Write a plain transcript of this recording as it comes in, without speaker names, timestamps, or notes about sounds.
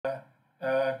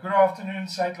Good afternoon,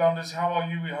 Suidlanders. How are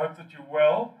you? We hope that you're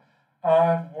well.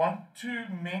 I want to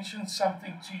mention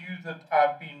something to you that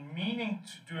I've been meaning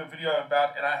to do a video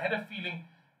about, and I had a feeling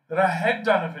that I had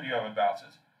done a video about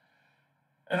it.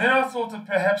 And then I thought that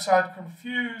perhaps I'd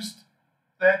confused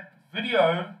that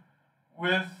video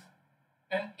with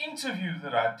an interview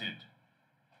that I did.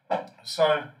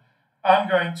 So I'm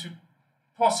going to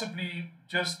possibly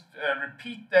just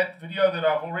repeat that video that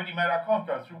I've already made. I can't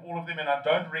go through all of them, and I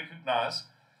don't recognize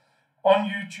on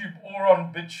YouTube or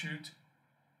on BitChute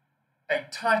a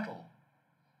title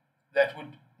that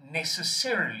would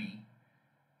necessarily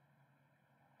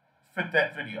fit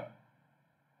that video.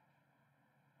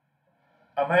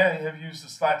 I may have used a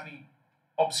slightly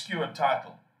obscure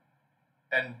title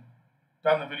and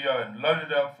done the video and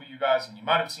loaded it up for you guys, and you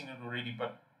might have seen it already,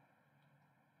 but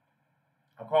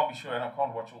I can't be sure, and I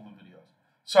can't watch all the videos.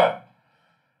 So,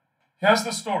 here's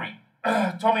the story.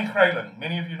 Tommy Greyling,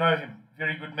 many of you know him,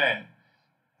 very good man.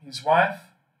 His wife,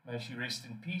 may she rest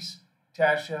in peace,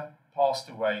 Tasha, passed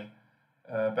away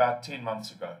about 10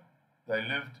 months ago. They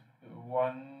lived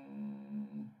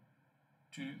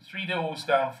 3 doors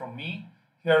down from me,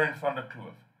 here in Van der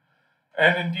Kloof.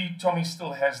 And indeed, Tommy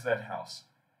still has that house.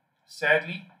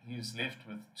 Sadly, he is left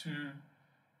with 2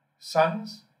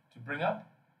 sons to bring up,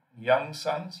 young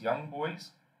sons, young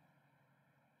boys.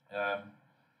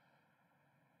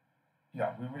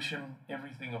 We wish him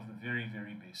everything of the very,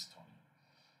 very best, Tommy.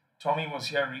 Tommy was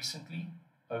here recently,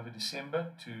 over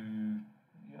December, to,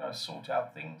 sort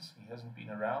out things. He hasn't been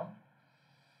around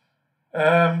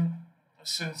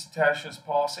since Tasha's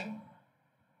passing.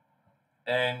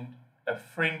 And a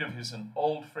friend of his, an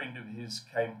old friend of his,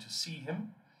 came to see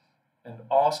him and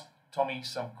asked Tommy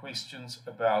some questions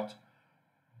about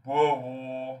Boer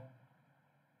War,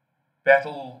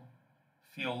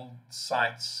 battlefield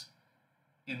sites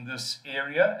in this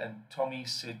area, and Tommy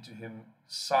said to him,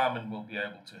 Simon will be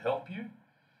able to help you.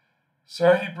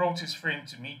 So he brought his friend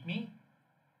to meet me,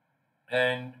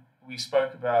 and we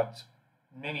spoke about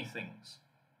many things,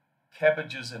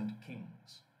 cabbages and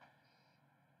kings.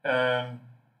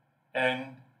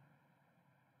 And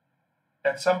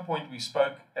at some point we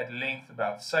spoke at length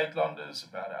about Suidlanders,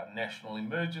 about our national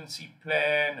emergency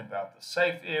plan, about the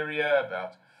safe area,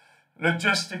 about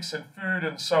logistics and food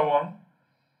and so on.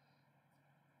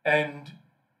 And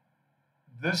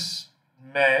this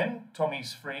man,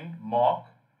 Tommy's friend, Mark,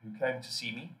 who came to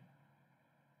see me,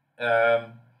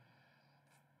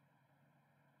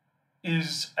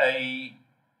 is a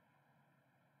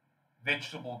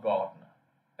vegetable gardener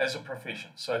as a profession.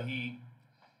 So he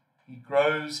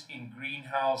grows in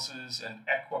greenhouses and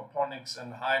aquaponics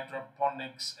and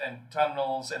hydroponics and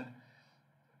tunnels, and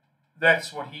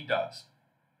that's what he does.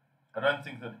 I don't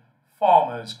think that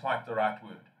farmer is quite the right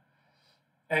word.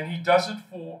 And he does it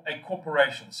for a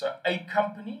corporation, so a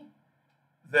company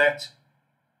that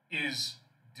is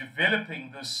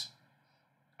developing this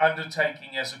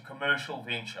undertaking as a commercial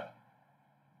venture,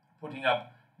 putting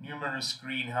up numerous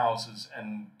greenhouses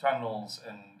and tunnels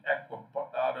and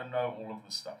I don't know, all of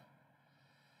this stuff.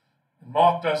 And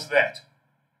Mark does that.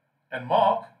 And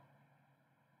Mark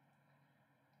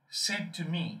said to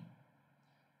me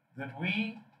that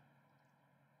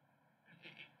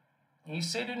he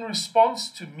said in response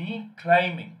to me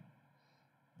claiming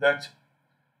that,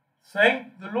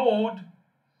 thank the Lord,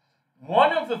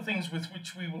 one of the things with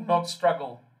which we will not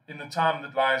struggle in the time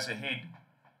that lies ahead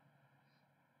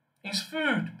is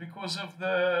food, because of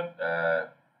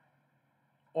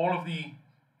all of the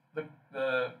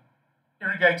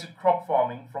irrigated crop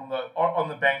farming on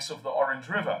the banks of the Orange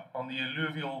River, on the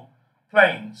alluvial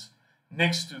plains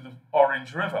next to the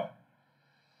Orange River.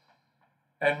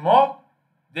 And Mark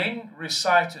then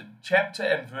recited chapter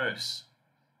and verse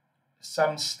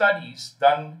some studies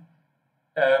done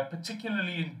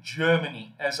particularly in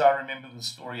Germany, as I remember the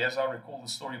story, as I recall the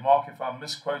story. Mark, if I'm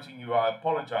misquoting you, I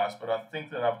apologize, but I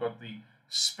think that I've got the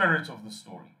spirit of the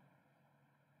story.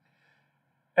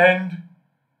 And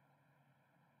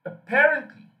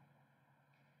apparently,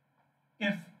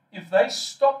 if they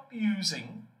stop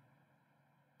using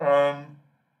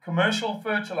commercial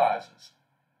fertilizers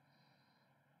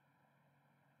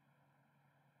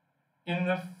in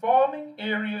the farming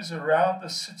areas around the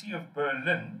city of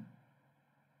Berlin,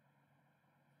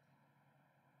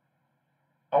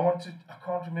 I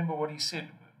can't remember what he said,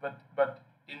 but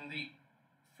in the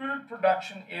food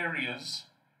production areas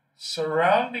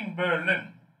surrounding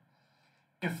Berlin,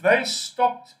 if they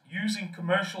stopped using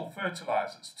commercial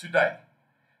fertilizers today,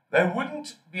 they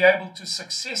wouldn't be able to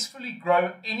successfully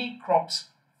grow any crops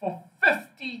for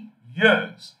 50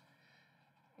 years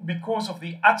because of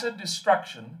the utter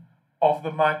destruction of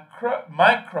the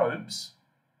microbes.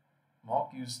 Mark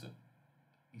Mark used it.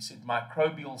 He said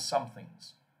microbial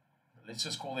somethings. Let's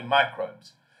just call them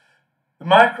microbes. The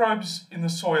microbes in the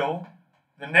soil,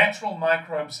 the natural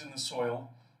microbes in the soil,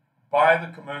 by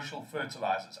the commercial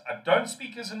fertilizers. I don't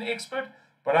speak as an expert,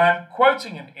 but I'm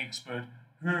quoting an expert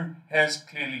who has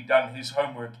clearly done his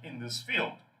homework in this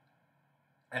field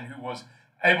and who was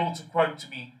able to quote to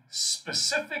me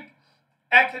specific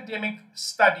academic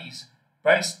studies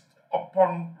based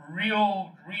upon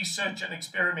real research and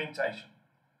experimentation.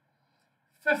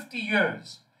 50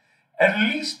 years, at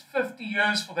least 50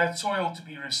 years for that soil to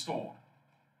be restored.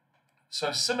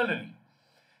 So similarly,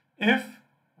 if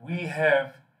we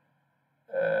have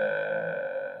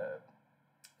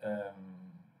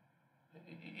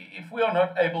if we are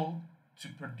not able to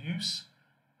produce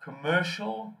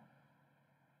commercial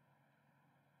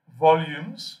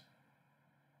volumes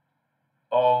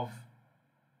of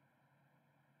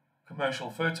commercial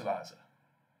fertilizer,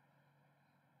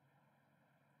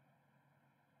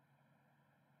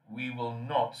 we will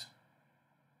not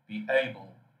be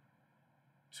able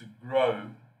to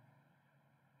grow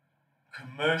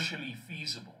commercially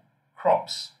feasible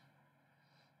crops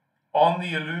on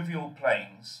the alluvial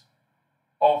plains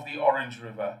of the Orange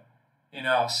River in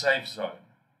our safe zone,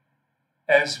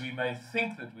 as we may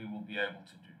think that we will be able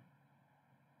to do.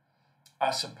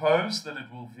 I suppose that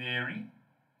it will vary.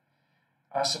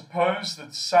 I suppose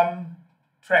that some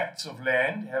tracts of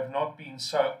land have not been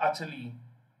so utterly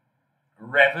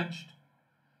ravaged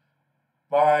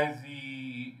by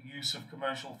the use of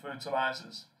commercial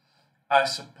fertilizers. I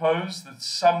suppose that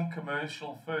some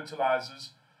commercial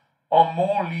fertilizers are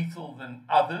more lethal than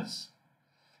others.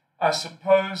 I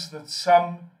suppose that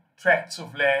some tracts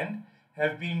of land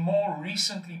have been more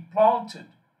recently planted.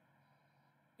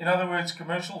 In other words,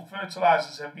 commercial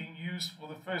fertilizers have been used for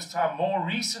the first time more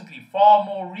recently, far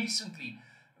more recently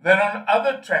than on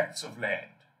other tracts of land.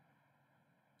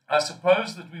 I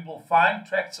suppose that we will find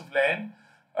tracts of land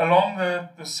along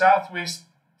the southwest,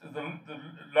 the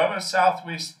lower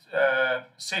southwest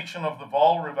section of the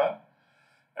Vaal River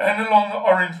and along the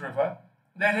Orange River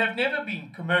that have never been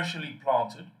commercially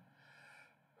planted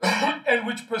and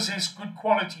which possess good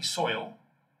quality soil,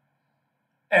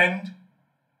 and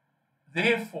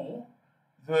therefore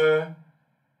the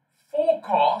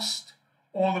forecast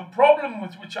or the problem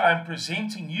with which I am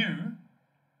presenting you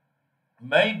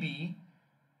may be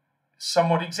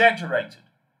somewhat exaggerated.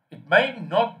 It may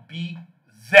not be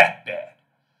that bad.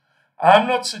 I'm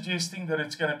not suggesting that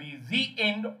it's going to be the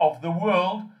end of the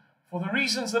world for the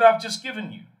reasons that I've just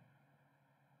given you.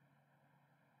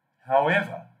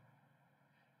 However,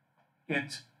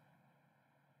 it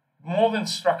more than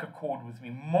struck a chord with me,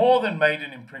 more than made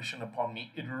an impression upon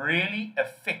me. It really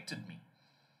affected me.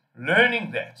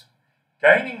 Learning that,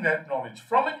 gaining that knowledge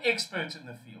from an expert in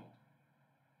the field,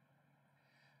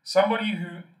 somebody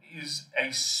who is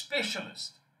a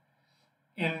specialist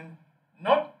in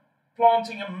not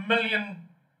planting 1 million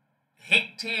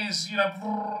hectares,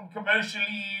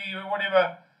 commercially or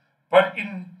whatever, but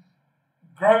in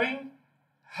growing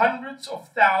hundreds of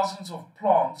thousands of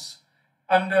plants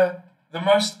under the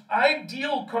most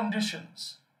ideal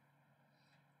conditions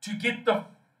to get to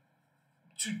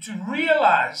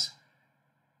realize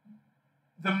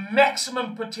the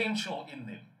maximum potential in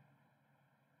them.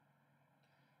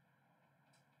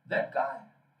 That guy,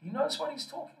 he knows what he's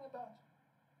talking about.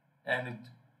 And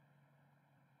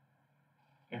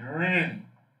it really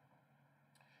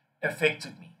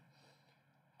affected me.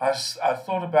 I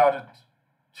thought about it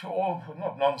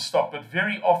not non-stop, but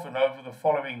very often over the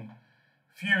following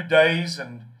few days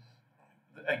and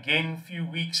again few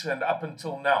weeks and up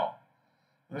until now.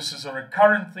 This is a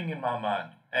recurrent thing in my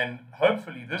mind, and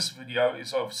hopefully this video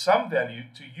is of some value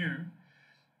to you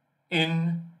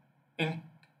in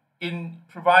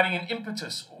providing an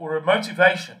impetus or a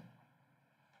motivation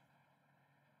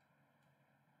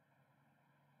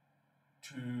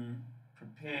to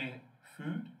prepare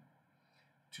food,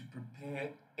 to prepare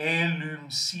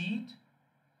heirloom seed.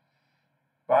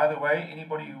 By the way,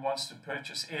 anybody who wants to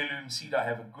purchase heirloom seed, I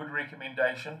have a good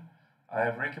recommendation. I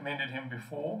have recommended him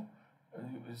before.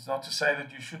 It's not to say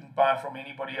that you shouldn't buy from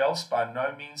anybody else. By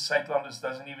no means. Suidlanders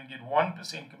doesn't even get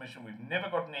 1% commission. We've never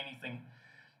gotten anything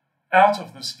out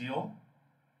of this deal.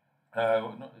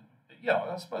 Yeah,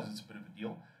 I suppose it's a bit of a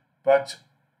deal. But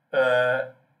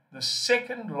the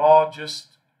second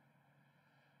largest,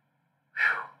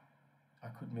 I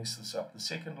could mess this up, the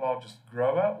second largest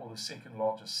grower or the second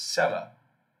largest seller,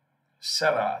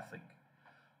 I think,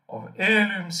 of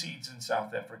heirloom seeds in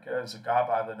South Africa is a guy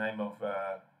by the name of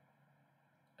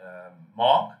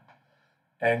Mark,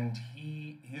 and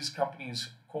his company is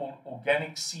called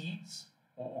Organic Seeds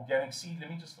or Organic Seed. Let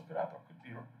me just look it up. I could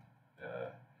be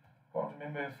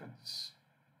remember if it's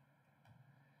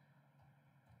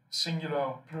singular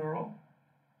or plural.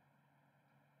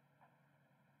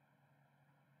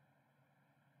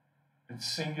 It's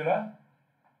singular.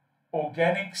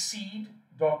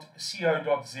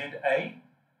 organicseed.co.za.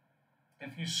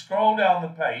 If you scroll down the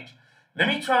page, let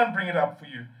me try and bring it up for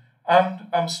you. I've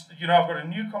got a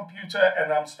new computer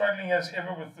and I'm struggling as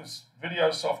ever with this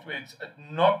video software. It's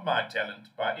not my talent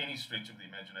by any stretch of the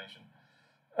imagination.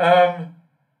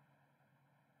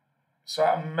 So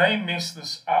I may mess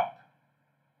this up,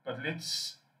 but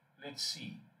let's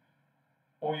see.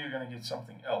 Or you're going to get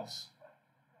something else.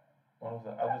 One of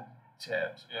the other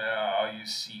tabs. Yeah, you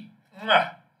see.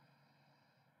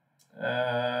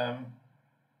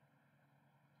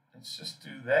 Let's just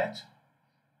do that.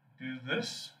 Do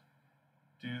this.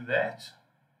 Do that.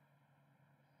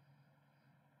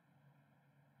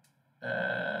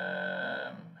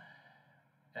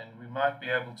 And we might be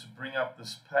able to bring up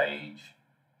this page.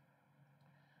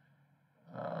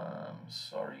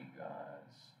 Sorry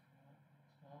guys,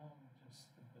 I'm just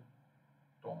a bit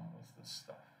dumb with this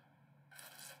stuff.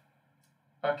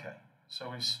 Okay, so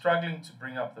we're struggling to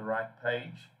bring up the right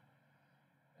page.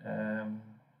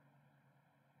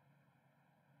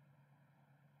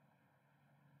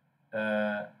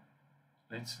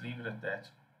 Let's leave it at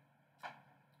that.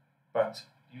 But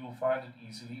you'll find it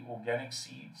easily. Organic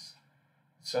seeds.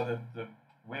 So the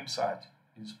website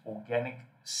is organic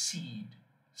seed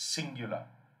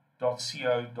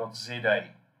singular.co.za.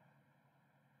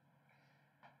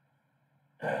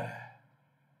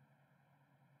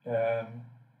 If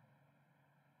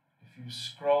you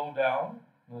scroll down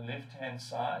on the left hand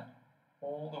side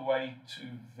all the way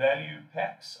to value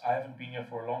packs, I haven't been here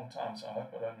for a long time, so I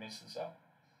hope I don't mess this up.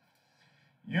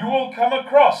 You will come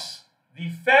across the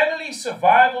Family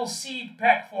Survival Seed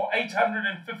Pack for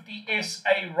 850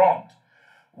 SA Rand,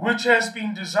 which has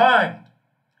been designed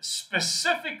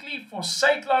specifically for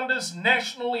Suidlanders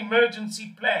National Emergency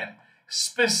Plan.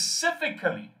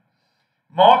 Specifically,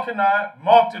 Mark and I,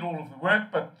 Mark did all of the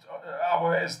work, but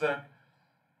as the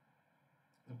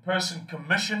person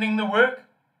commissioning the work,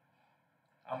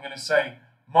 I'm going to say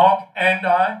Mark and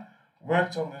I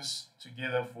worked on this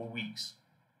together for weeks.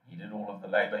 He did all of the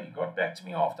labor. He got back to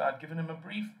me after I'd given him a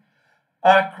brief.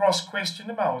 I cross-questioned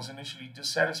him. I was initially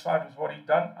dissatisfied with what he'd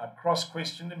done. I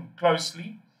cross-questioned him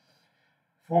closely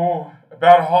for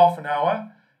about half an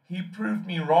hour. He proved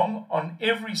me wrong on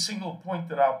every single point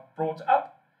that I brought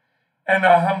up. And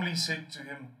I humbly said to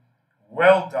him,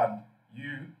 well done.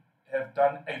 You have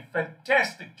done a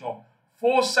fantastic job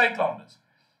for Suidlanders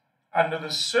under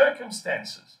the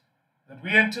circumstances that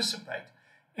we anticipate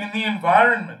in the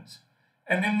environment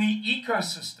and in the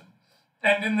ecosystem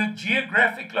and in the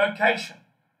geographic location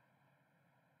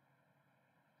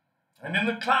and in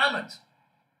the climate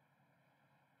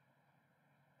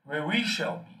where we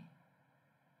shall be.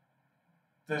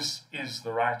 This is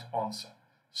the right answer.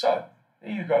 So,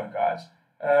 there you go, guys.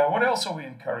 What else are we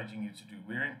encouraging you to do?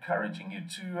 We're encouraging you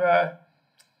to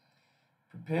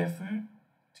prepare food,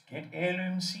 to get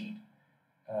heirloom seed,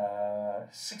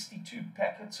 62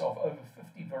 packets of over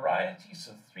 50 varieties,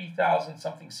 so 3,000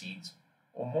 something seeds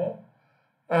or more.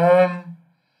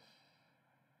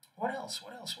 What else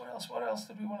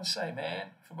did we want to say,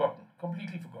 man? Forgotten,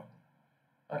 completely forgotten.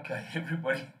 Okay,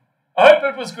 everybody, I hope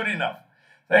it was good enough.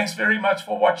 Thanks very much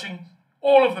for watching.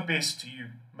 All of the best to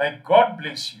you. May God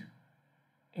bless you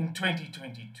in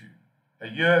 2022, a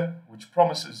year which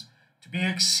promises to be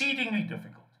exceedingly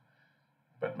difficult.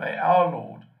 But may our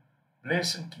Lord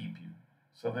bless and keep you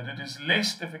so that it is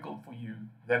less difficult for you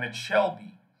than it shall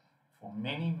be for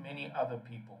many, many other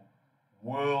people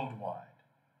worldwide.